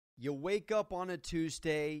You wake up on a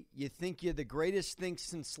Tuesday, you think you're the greatest thing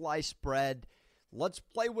since sliced bread. Let's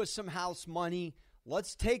play with some house money.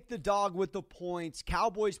 Let's take the dog with the points.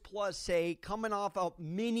 Cowboys +8, coming off a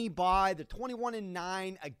mini bye, the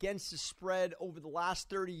 21-9 against the spread over the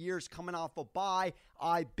last 30 years, coming off a bye.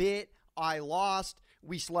 I bit, I lost.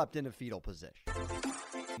 We slept in a fetal position.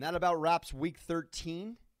 And that about wraps week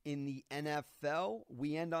 13 in the NFL.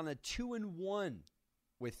 We end on a 2-1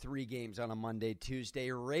 with 3 games on a Monday,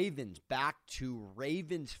 Tuesday. Ravens back to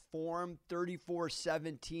Ravens form,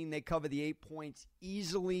 34-17. They cover the 8 points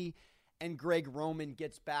easily. And Greg Roman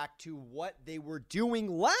gets back to what they were doing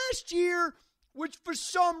last year, which for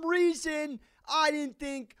some reason I didn't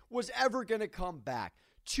think was ever going to come back.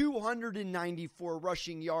 294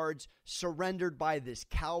 rushing yards surrendered by this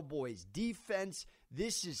Cowboys defense.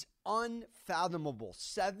 This is unfathomable.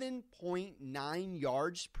 7.9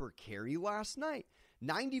 yards per carry last night.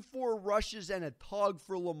 94 rushes and a tug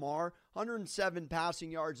for Lamar. 107 passing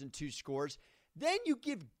yards and 2 scores. Then you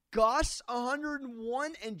give Gus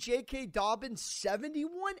 101 and J.K. Dobbins 71.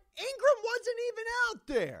 Ingram wasn't even out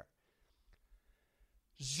there.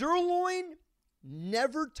 Zerloin,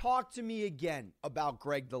 never talk to me again about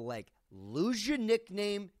Greg the Leg. Lose your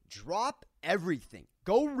nickname. Drop everything.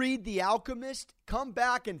 Go read The Alchemist. Come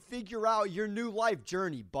back and figure out your new life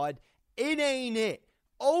journey, bud. It ain't it.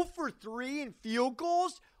 0 for 3 in field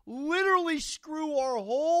goals? Literally screw our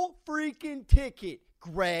whole freaking ticket,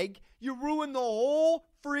 Greg. You ruined the whole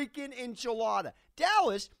freaking enchilada.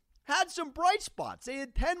 Dallas had some bright spots. They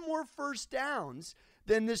had 10 more first downs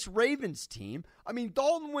than this Ravens team. I mean,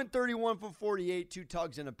 Dalton went 31 for 48, 2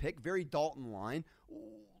 tugs and a pick. Very Dalton line.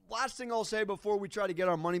 Last thing I'll say before we try to get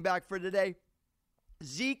our money back for today.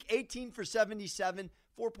 Zeke, 18 for 77,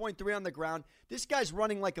 4.3 on the ground. This guy's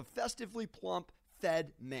running like a festively plump,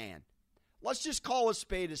 fed man. Let's just call a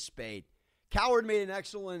spade a spade. Coward made an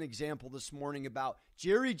excellent example this morning about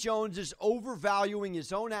Jerry Jones is overvaluing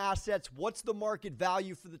his own assets. What's the market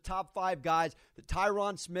value for the top 5 guys? The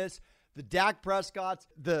Tyron Smiths, the Dak Prescotts,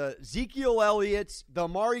 the Ezekiel Elliott's, the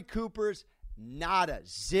Amari Coopers. Nada.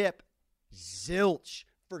 Zip. Zilch.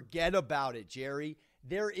 Forget about it, Jerry.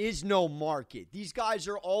 There is no market. These guys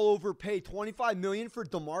are all overpaid. $25 million for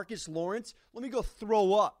DeMarcus Lawrence. Let me go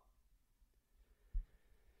throw up.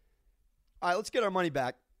 All right, let's get our money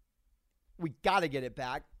back. We got to get it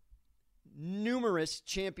back. Numerous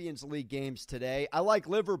Champions League games today. I like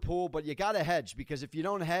Liverpool, but you got to hedge because if you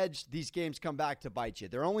don't hedge, these games come back to bite you.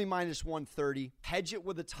 They're only minus 130. Hedge it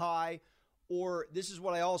with a tie, or this is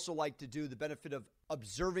what I also like to do, the benefit of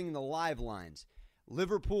observing the live lines.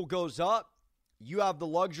 Liverpool goes up. You have the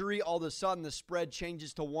luxury. All of a sudden, the spread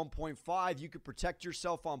changes to 1.5. You could protect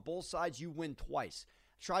yourself on both sides. You win twice.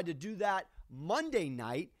 Tried to do that Monday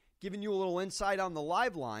night, giving you a little insight on the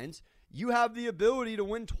live lines. You have the ability to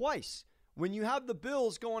win twice. When you have the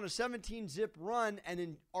Bills go on a 17-zip run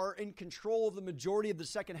and are in control of the majority of the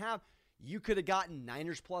second half, you could have gotten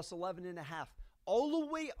Niners plus 11.5, all the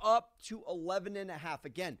way up to 11.5.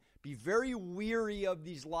 Again, be very weary of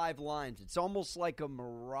these live lines. It's almost like a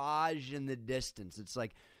mirage in the distance. It's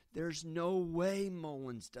like, there's no way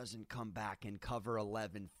Mullins doesn't come back and cover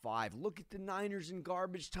 11-5. Look at the Niners in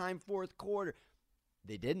garbage time fourth quarter.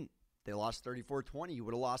 They didn't. They lost 34-20. You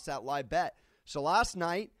would have lost that live bet. So last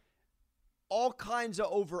night, all kinds of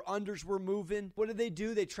over-unders were moving. What did they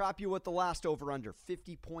do? They trap you with the last over-under,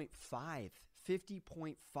 50.5.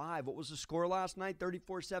 50.5. What was the score last night?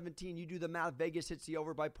 34-17. You do the math. Vegas hits the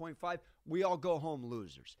over by 0.5. We all go home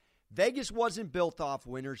losers. Vegas wasn't built off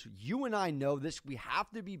winners. You and I know this. We have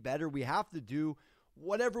to be better. We have to do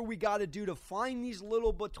whatever we got to do to find these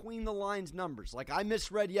little between-the-lines numbers. Like I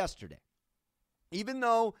misread yesterday. Even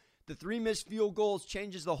though the 3 missed field goals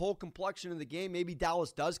changes the whole complexion of the game, maybe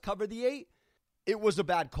Dallas does cover the 8. It was a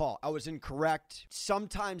bad call. I was incorrect.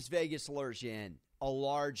 Sometimes Vegas lures you in a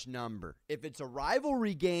large number. If it's a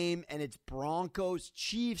rivalry game and it's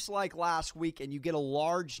Broncos-Chiefs like last week and you get a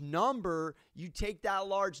large number, you take that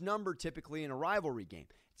large number typically in a rivalry game.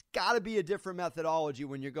 It's got to be a different methodology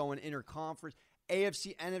when you're going interconference.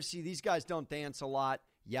 AFC, NFC, these guys don't dance a lot.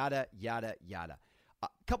 Yada, yada, yada. A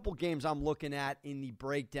couple games I'm looking at in the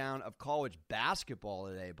breakdown of college basketball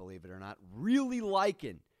today, believe it or not. Really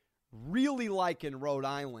liking Rhode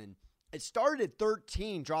Island. It started at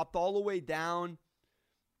 13, dropped all the way down.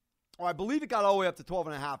 Or I believe it got all the way up to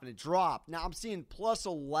 12.5, and it dropped. Now I'm seeing plus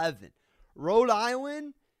 11. Rhode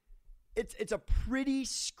Island, it's a pretty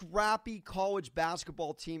scrappy college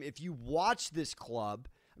basketball team. If you watch this club,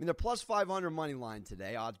 I mean, they're plus 500 money line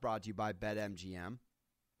today. Odds brought to you by BetMGM.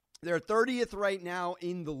 They're 30th right now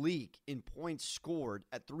in the league in points scored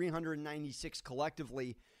at 396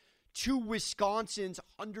 collectively. to Wisconsin's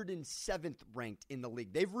 107th ranked in the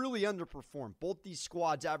league. They've really underperformed. Both these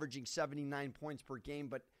squads averaging 79 points per game,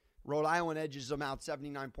 but Rhode Island edges them out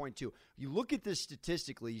 79.2. You look at this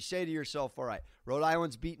statistically, you say to yourself, all right, Rhode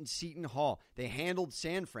Island's beaten Seton Hall. They handled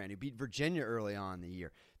San Fran, who beat Virginia early on in the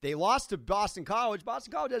year. They lost to Boston College.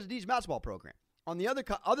 Boston College has a decent basketball program. On the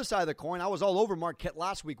other side of the coin, I was all over Marquette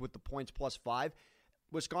last week with the points +5.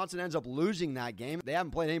 Wisconsin ends up losing that game. They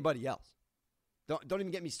haven't played anybody else. Don't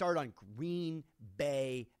even get me started on Green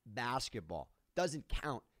Bay basketball. Doesn't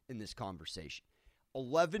count in this conversation.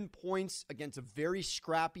 11 points against a very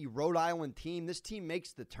scrappy Rhode Island team. This team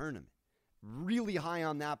makes the tournament. Really high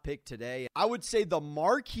on that pick today. I would say the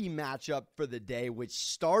marquee matchup for the day, which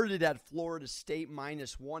started at Florida State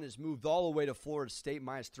 -1, has moved all the way to Florida State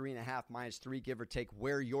 -3.5, -3, give or take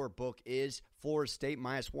where your book is. Florida State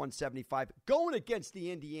 -175, going against the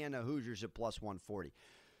Indiana Hoosiers at +140.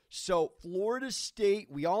 So Florida State,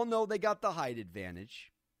 we all know they got the height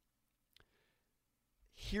advantage.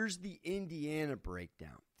 Here's the Indiana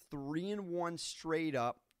breakdown. 3-1 straight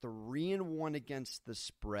up, 3-1 against the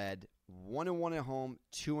spread, 1-1 at home,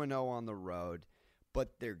 2-0 on the road.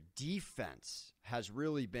 But their defense has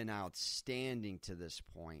really been outstanding to this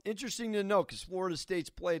point. Interesting to note, because Florida State's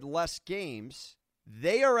played less games,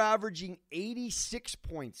 they are averaging 86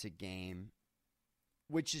 points a game,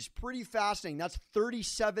 which is pretty fascinating. That's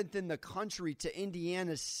 37th in the country to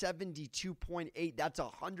Indiana's 72.8. That's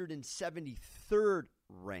 173rd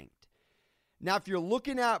ranked. Now, if you're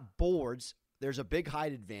looking at boards, there's a big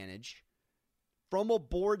height advantage. From a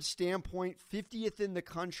board standpoint, 50th in the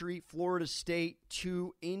country, Florida State,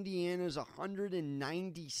 to Indiana's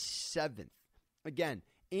 197th. Again,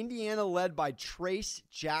 Indiana led by Trace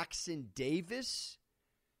Jackson Davis.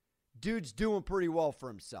 Dude's doing pretty well for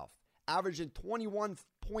himself. Averaging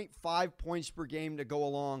 21.5 points per game to go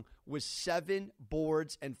along with 7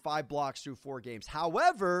 boards and 5 blocks through 4 games.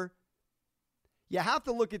 However, you have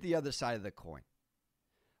to look at the other side of the coin.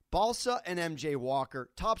 Balsa and MJ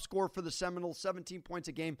Walker, top scorer for the Seminoles, 17 points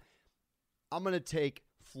a game. I'm going to take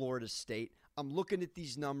Florida State. I'm looking at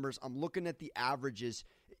these numbers. I'm looking at the averages.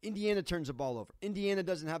 Indiana turns the ball over. Indiana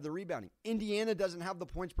doesn't have the rebounding. Indiana doesn't have the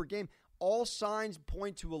points per game. All signs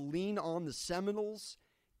point to a lean on the Seminoles.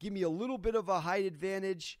 Give me a little bit of a height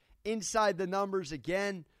advantage. Inside the numbers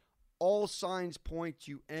again, all signs point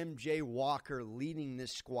to MJ Walker leading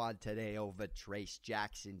this squad today over Trace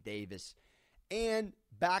Jackson Davis. And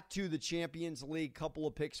back to the Champions League, couple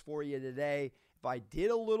of picks for you today. If I did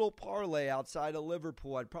a little parlay outside of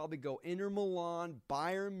Liverpool, I'd probably go Inter Milan,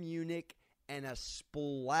 Bayern Munich, and a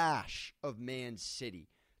splash of Man City.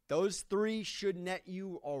 Those 3 should net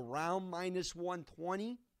you around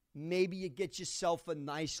 -120. Maybe you get yourself a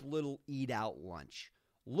nice little eat-out lunch.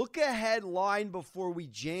 Look ahead line before we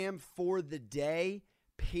jam for the day.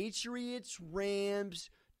 Patriots-Rams.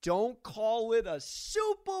 Don't call it a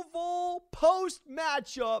Super Bowl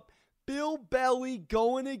post-matchup. Bill Belly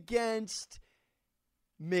going against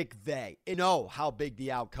McVay. You know how big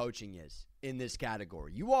the out-coaching is in this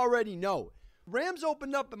category. You already know. Rams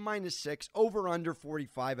opened up at -6, over under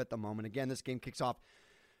 45 at the moment. Again, this game kicks off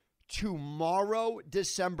tomorrow,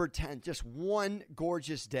 December 10th. Just one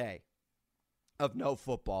gorgeous day of no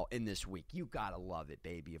football in this week. You got to love it,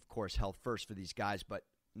 baby. Of course, health first for these guys, but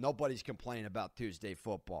nobody's complaining about Tuesday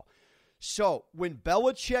football. So when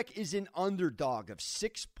Belichick is an underdog of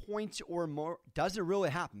 6 points or more, doesn't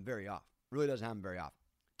really happen very often. Really doesn't happen very often.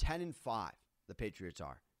 10-5, the Patriots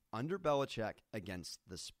are under Belichick against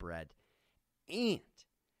the spread. And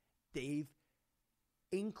they've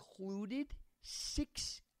included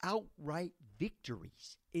 6 outright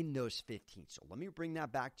victories in those 15. So let me bring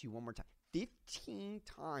that back to you one more time. 15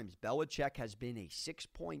 times Belichick has been a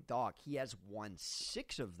 6-point dog. He has won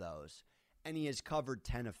 6 of those, and he has covered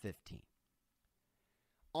 10 of 15.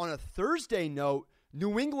 On a Thursday note,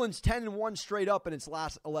 New England's 10-1 straight up in its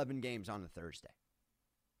last 11 games on a Thursday.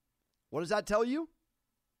 What does that tell you?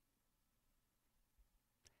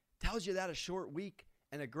 Tells you that a short week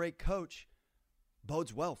and a great coach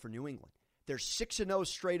bodes well for New England. They're 6-0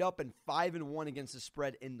 straight up and 5-1 against the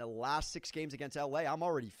spread in the last 6 games against LA. I'm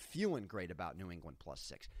already feeling great about New England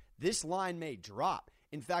 +6. This line may drop.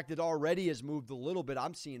 In fact, it already has moved a little bit.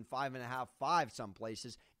 I'm seeing 5.5, 5 some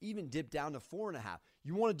places, even dip down to 4.5.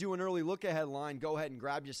 You want to do an early look ahead line, go ahead and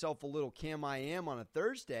grab yourself a little Cam I Am on a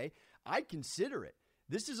Thursday. I'd consider it.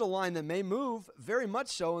 This is a line that may move very much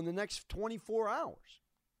so in the next 24 hours.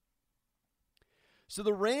 So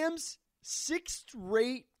the Rams, 6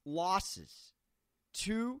 straight losses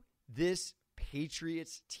to this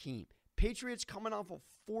Patriots team. Patriots coming off a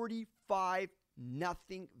 45-0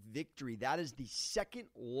 victory. That is the second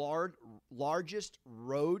largest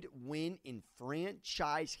road win in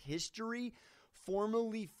franchise history,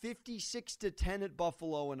 formerly 56-10 at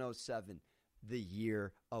Buffalo in 2007, the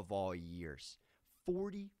year of all years.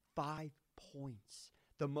 45 points,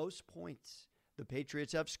 the most points the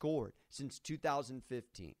Patriots have scored since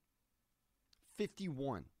 2015.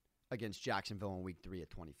 51 against Jacksonville in Week 3 of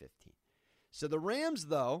 2015. So the Rams,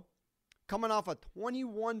 though, coming off a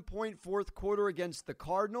 21-point fourth quarter against the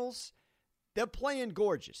Cardinals, they're playing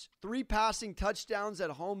gorgeous. 3 passing touchdowns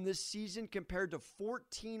at home this season compared to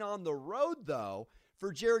 14 on the road, though,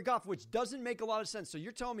 for Jared Goff, which doesn't make a lot of sense. So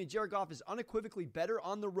you're telling me Jared Goff is unequivocally better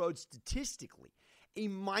on the road statistically. A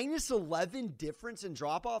minus 11 difference in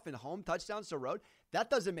drop-off in home touchdowns to road? That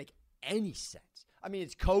doesn't make any sense. I mean,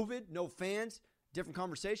 it's COVID, no fans, different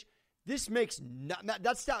conversation.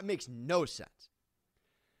 That stat makes no sense.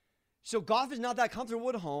 So Goff is not that comfortable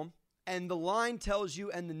at home, and the line tells you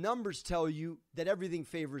and the numbers tell you that everything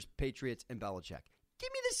favors Patriots and Belichick. Give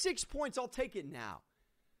me the 6 points. I'll take it now.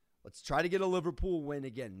 Let's try to get a Liverpool win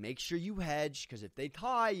again. Make sure you hedge, because if they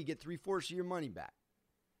tie, you get 3/4 of your money back.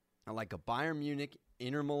 I like a Bayern Munich,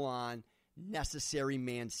 Inter Milan, necessary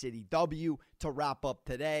Man City W to wrap up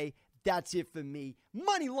today. That's it for me.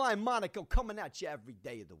 Moneyline Monaco coming at you every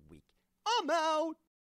day of the week. I'm out.